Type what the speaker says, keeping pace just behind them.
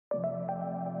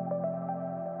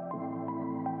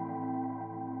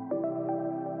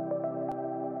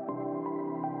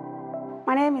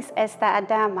My name is Esther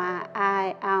Adama.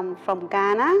 I am from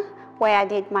Ghana, where I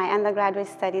did my undergraduate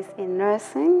studies in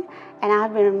nursing, and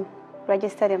I've been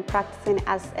registered and practicing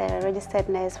as a registered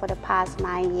nurse for the past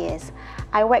 9 years.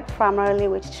 I work primarily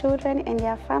with children and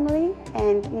their family,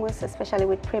 and most especially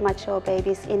with premature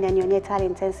babies in the neonatal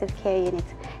intensive care unit.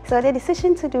 So the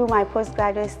decision to do my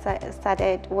postgraduate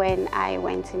started when I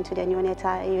went into the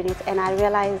neonatal unit, and I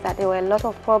realized that there were a lot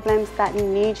of problems that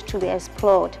need to be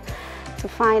explored to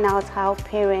find out how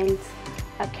parents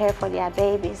care for their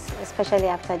babies, especially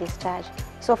after discharge.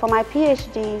 So for my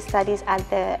PhD studies at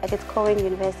the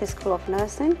University School of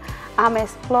Nursing, I'm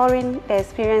exploring the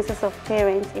experiences of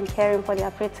parents in caring for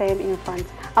their preterm infants.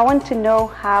 I want to know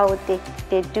how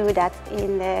they do that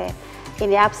in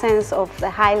the absence of the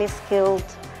highly skilled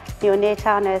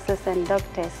neonatal nurses and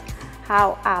doctors.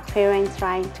 How are parents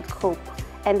trying to cope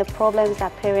and the problems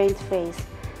that parents face?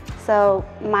 So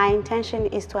my intention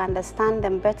is to understand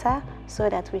them better so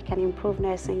that we can improve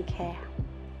nursing care.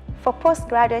 For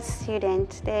postgraduate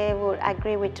students, they will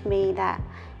agree with me that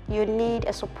you need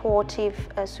a supportive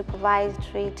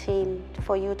supervisory team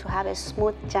for you to have a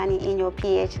smooth journey in your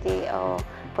PhD or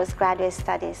postgraduate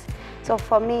studies. So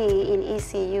for me in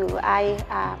ECU,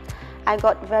 I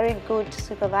got very good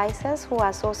supervisors who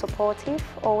are so supportive,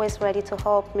 always ready to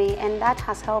help me, and that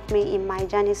has helped me in my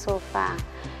journey so far.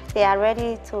 They are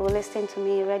ready to listen to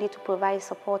me, ready to provide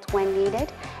support when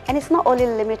needed. And it's not only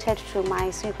limited to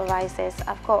my supervisors.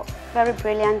 I've got very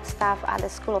brilliant staff at the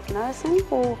School of Nursing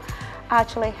who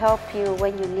actually help you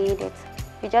when you need it.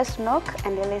 You just knock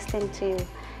and they listen to you.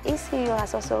 ECU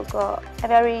has also got a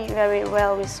very, very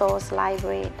well-resourced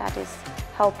library that is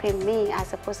helping me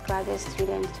as a postgraduate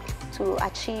student to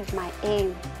achieve my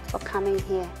aim of coming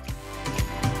here.